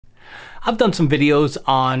I've done some videos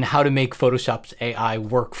on how to make Photoshop's AI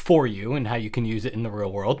work for you and how you can use it in the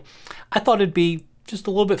real world. I thought it'd be just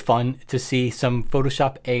a little bit fun to see some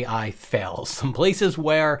Photoshop AI fails, some places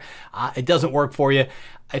where it doesn't work for you.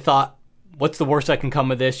 I thought, what's the worst that can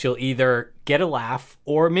come of this? You'll either get a laugh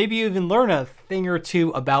or maybe even learn a thing or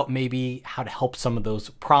two about maybe how to help some of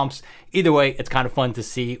those prompts. Either way, it's kind of fun to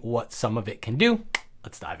see what some of it can do.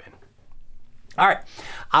 Let's dive in. All right,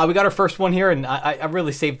 we got our first one here, and I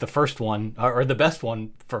really saved the first one, or the best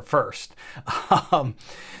one, for first.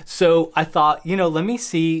 So I thought, you know, let me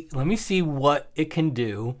see what it can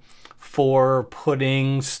do for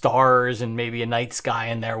putting stars and maybe a night sky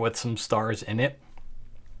in there with some stars in it.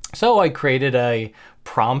 So I created a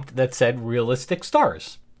prompt that said realistic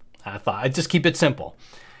stars. I thought I'd just keep it simple,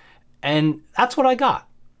 and that's what I got.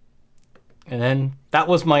 And then that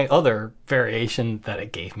was my other variation that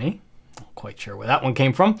it gave me. Not quite sure where that one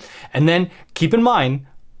came from. And then keep in mind,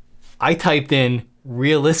 I typed in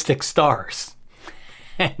realistic stars.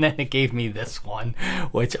 And then it gave me this one,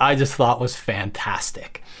 which I just thought was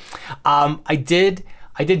fantastic. I did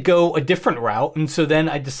go a different route. And so then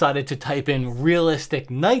I decided to type in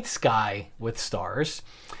realistic night sky with stars.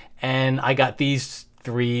 And I got these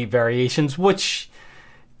three variations, which,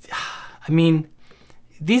 I mean,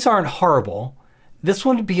 these aren't horrible. This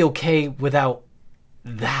one would be okay without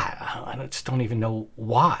that. I just don't even know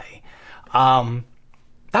why. That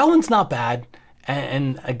one's not bad.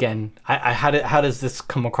 And again, how does this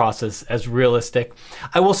come across as realistic?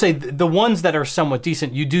 I will say the ones that are somewhat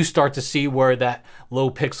decent, you do start to see where that low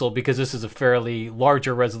pixel, because this is a fairly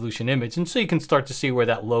larger resolution image, and so you can start to see where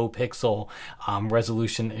that low pixel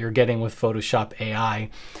resolution that you're getting with Photoshop AI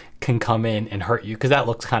can come in and hurt you, because that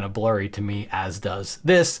looks kind of blurry to me, as does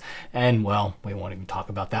this. And well, we won't even talk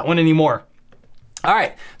about that one anymore. All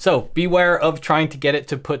right, so beware of trying to get it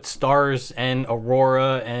to put stars and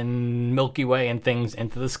aurora and Milky Way and things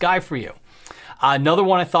into the sky for you. Another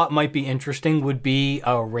one I thought might be interesting would be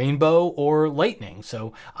a rainbow or lightning.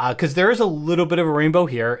 So, because there is a little bit of a rainbow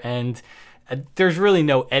here, and there's really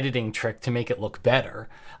no editing trick to make it look better.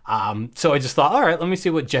 So I just thought, all right, let me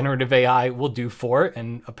see what generative AI will do for it.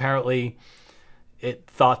 And apparently it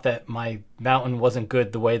thought that my mountain wasn't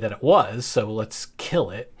good the way that it was, so let's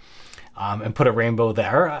kill it. And put a rainbow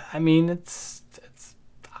there. I mean,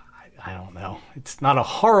 I don't know. It's not a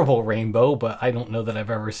horrible rainbow, but I don't know that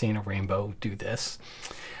I've ever seen a rainbow do this.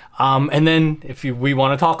 And then if we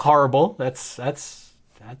want to talk horrible, that's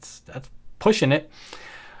pushing it.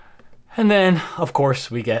 And then of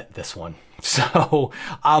course we get this one. So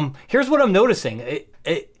here's what I'm noticing.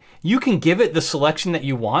 You can give it the selection that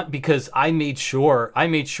you want, because I made sure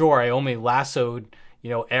I only lassoed,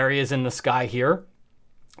 you know, areas in the sky here,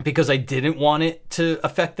 because I didn't want it to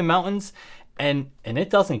affect the mountains, and it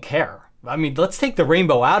doesn't care. I mean, let's take the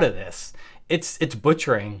rainbow out of this. It's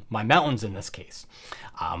butchering my mountains in this case.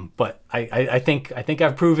 But I think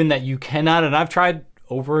I've proven that you cannot, and I've tried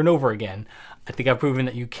over and over again. I think I've proven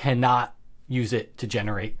that you cannot use it to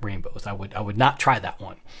generate rainbows. I would not try that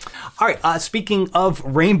one. All right, speaking of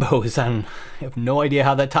rainbows, and I have no idea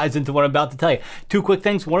how that ties into what I'm about to tell you. Two quick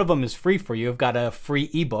things. One of them is free for you. I've got a free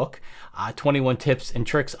ebook, 21 tips and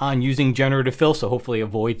tricks on using generative fill, so hopefully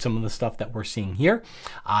avoid some of the stuff that we're seeing here.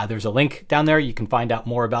 There's a link down there. You can find out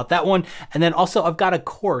more about that one. And then also I've got a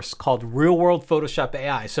course called Real World Photoshop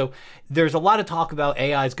AI. So there's a lot of talk about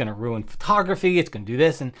AI is going to ruin photography. It's going to do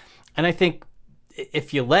this. And I think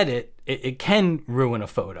if you let it can ruin a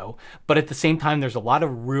photo, but at the same time, there's a lot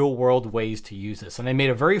of real world ways to use this. And I made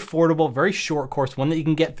a very affordable, very short course, one that you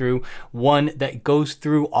can get through, one that goes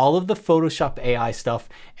through all of the Photoshop AI stuff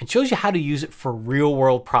and shows you how to use it for real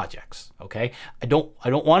world projects. Okay. I don't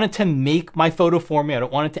want it to make my photo for me. I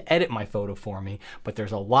don't want it to edit my photo for me, but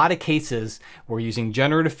there's a lot of cases where using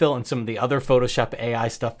generative fill and some of the other Photoshop AI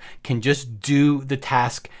stuff can just do the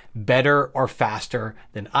task better or faster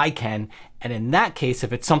than I can. And in that case,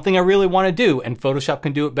 if it's something I really want to do and Photoshop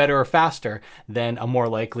can do it better or faster, then I'm more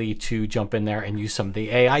likely to jump in there and use some of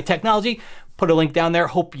the AI technology. Put a link down there.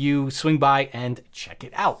 Hope you swing by and check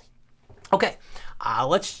it out. Okay,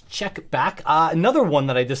 let's check back. Another one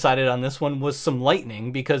that I decided on this one was some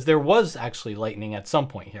lightning, because there was actually lightning at some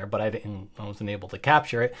point here, but I wasn't able to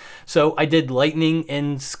capture it. So I did lightning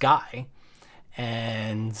in sky,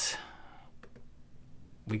 and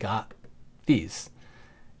we got these.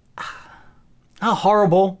 Not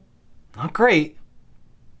horrible, not great,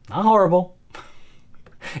 not horrible.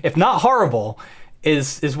 If not horrible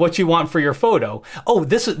is what you want for your photo. Oh,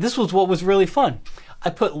 this was what was really fun. I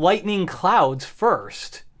put lightning clouds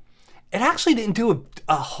first, it actually didn't do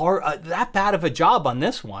that bad of a job on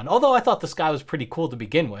this one. Although I thought the sky was pretty cool to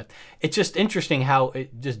begin with. It's just interesting how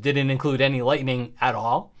it just didn't include any lightning at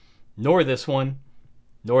all, nor this one,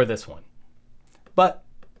 nor this one. But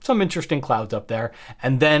some interesting clouds up there.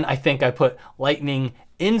 And then I think I put lightning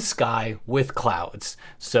in sky with clouds,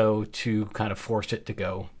 so to kind of force it to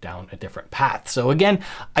go down a different path. So again,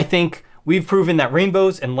 I think we've proven that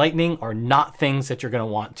rainbows and lightning are not things that you're going to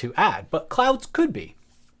want to add, but clouds could be.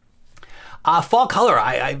 Fall color.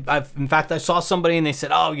 In fact, I saw somebody and they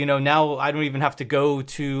said, oh, you know, now I don't even have to go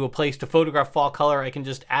to a place to photograph fall color. I can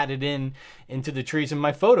just add it into the trees in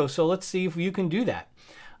my photo. So let's see if you can do that.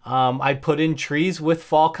 I put in trees with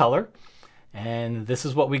fall color, and this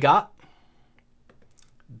is what we got.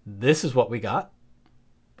 This is what we got.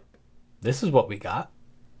 This is what we got.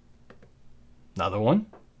 Another one.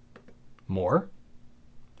 More.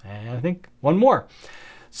 And I think one more.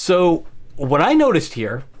 So what I noticed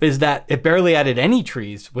here is that it barely added any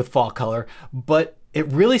trees with fall color, but it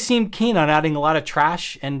really seemed keen on adding a lot of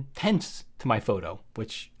trash and tents to my photo,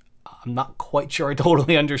 which I'm not quite sure I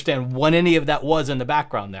totally understand what any of that was in the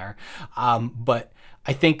background there. But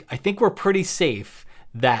I think we're pretty safe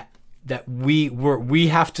that we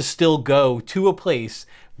have to still go to a place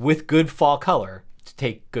with good fall color to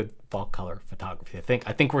take good fall color photography.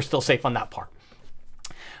 I think we're still safe on that part.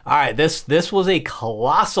 All right, this was a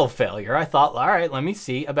colossal failure. I thought, all right, let me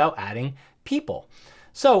see about adding people.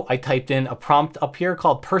 So I typed in a prompt up here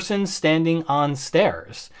called person standing on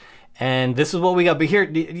stairs. And this is what we got. But here,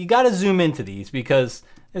 you got to zoom into these because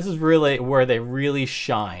this is really where they really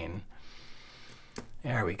shine.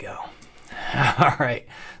 There we go. All right,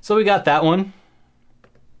 so we got that one.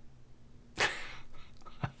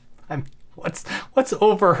 What's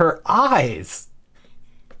over her eyes?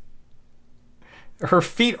 Her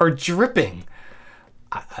feet are dripping.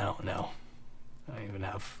 I don't know. I don't even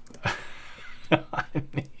have. I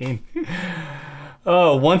mean,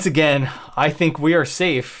 oh, once again, I think we are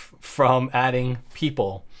safe from adding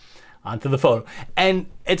people onto the photo. And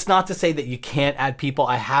it's not to say that you can't add people.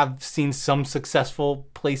 I have seen some successful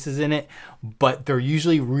places in it, but they're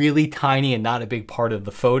usually really tiny and not a big part of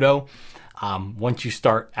the photo. Once you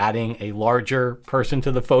start adding a larger person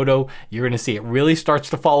to the photo, you're going to see it really starts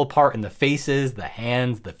to fall apart in the faces, the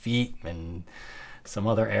hands, the feet, and some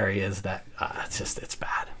other areas that it's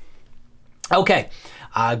bad. Okay,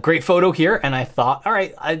 great photo here. And I thought, all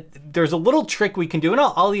right, there's a little trick we can do, and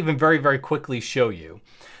I'll even very, very quickly show you.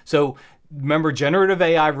 So remember, generative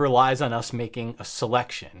AI relies on us making a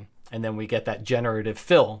selection, and then we get that generative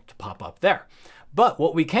fill to pop up there. But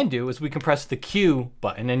what we can do is we can press the Q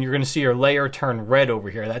button, and you're going to see your layer turn red over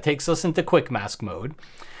here. That takes us into quick mask mode.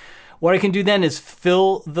 What I can do then is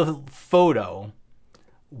fill the photo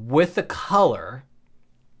with the color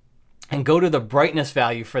and go to the brightness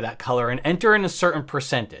value for that color and enter in a certain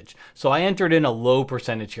percentage. So I entered in a low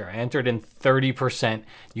percentage here. I entered in 30%.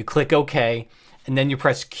 You click OK, and then you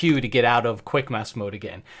press Q to get out of quick mask mode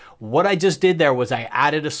again. What I just did there was I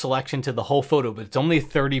added a selection to the whole photo, but it's only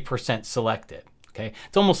 30% selected. Okay,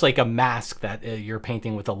 it's almost like a mask that you're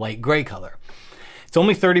painting with a light gray color. It's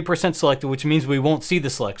only 30% selected, which means we won't see the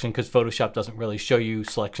selection because Photoshop doesn't really show you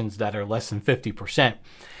selections that are less than 50%.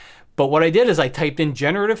 But what I did is I typed in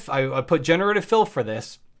generative, I put generative fill for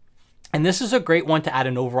this. And this is a great one to add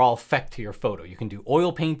an overall effect to your photo. You can do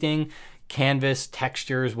oil painting, canvas,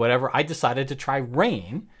 textures, whatever. I decided to try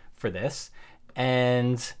rain for this.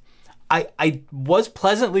 And I was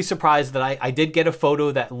pleasantly surprised that I did get a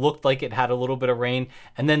photo that looked like it had a little bit of rain.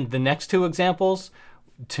 And then the next two examples,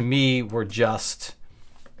 to me, were just,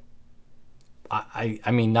 I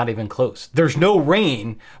mean, not even close. There's no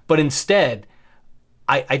rain, but instead,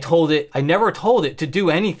 I never told it to do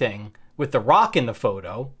anything with the rock in the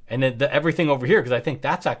photo and everything over here, because I think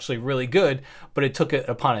that's actually really good, but it took it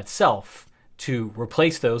upon itself to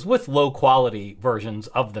replace those with low quality versions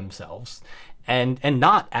of themselves and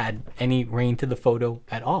not add any rain to the photo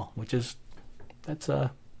at all, which is, that's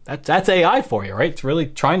AI for you, right? It's really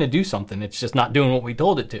trying to do something. It's just not doing what we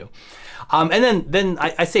told it to. And then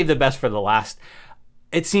I saved the best for the last.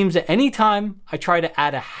 It seems that anytime I try to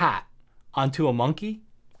add a hat onto a monkey,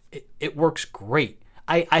 it works great.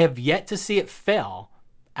 I have yet to see it fail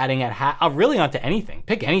adding a hat, really onto anything.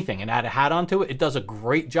 Pick anything and add a hat onto it. It does a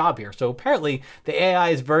great job here. So apparently the AI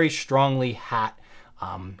is very strongly hat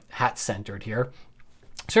centered here.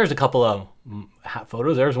 So there's a couple of hat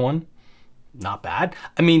photos. There's one, not bad.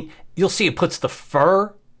 I mean, you'll see it puts the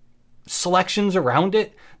fur selections around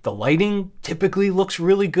it. The lighting typically looks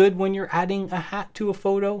really good when you're adding a hat to a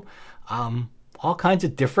photo. All kinds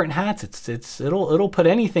of different hats. It'll put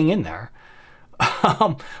anything in there.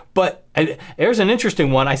 But there's an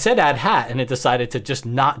interesting one. I said add hat and it decided to just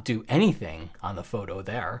not do anything on the photo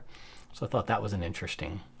there. So I thought that was an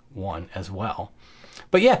interesting one as well.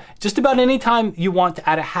 But yeah, just about any time you want to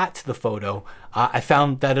add a hat to the photo, I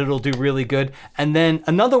found that it'll do really good. And then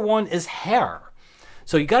another one is hair.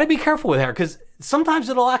 So you got to be careful with hair because sometimes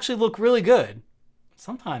it'll actually look really good.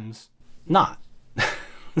 Sometimes not.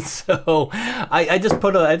 So I just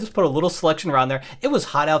put a little selection around there. It was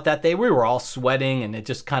hot out that day. We were all sweating and it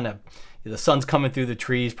just kind of, the sun's coming through the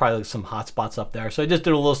trees, probably some hot spots up there. So I just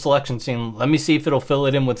did a little selection saying, let me see if it'll fill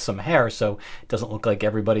it in with some hair so it doesn't look like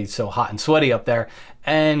everybody's so hot and sweaty up there.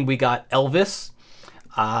 And we got Elvis.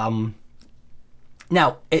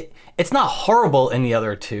 Now, it's not horrible in the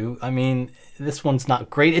other two. I mean, this one's not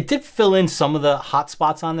great. It did fill in some of the hot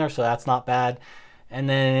spots on there, so that's not bad. And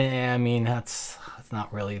then, I mean, that's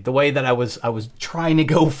not really the way that I was trying to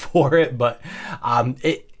go for it, but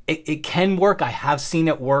it can work. I have seen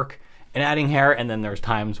it work in adding hair, and then there's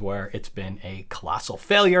times where it's been a colossal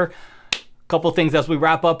failure. Couple things as we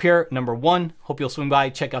wrap up here. Number one, hope you'll swing by,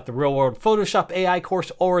 check out the Real World Photoshop AI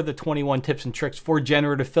course or the 21 tips and tricks for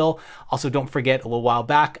generative fill. Also, don't forget, a little while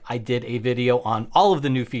back, I did a video on all of the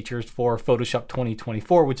new features for Photoshop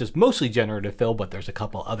 2024, which is mostly generative fill, but there's a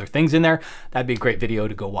couple other things in there. That'd be a great video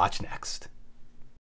to go watch next.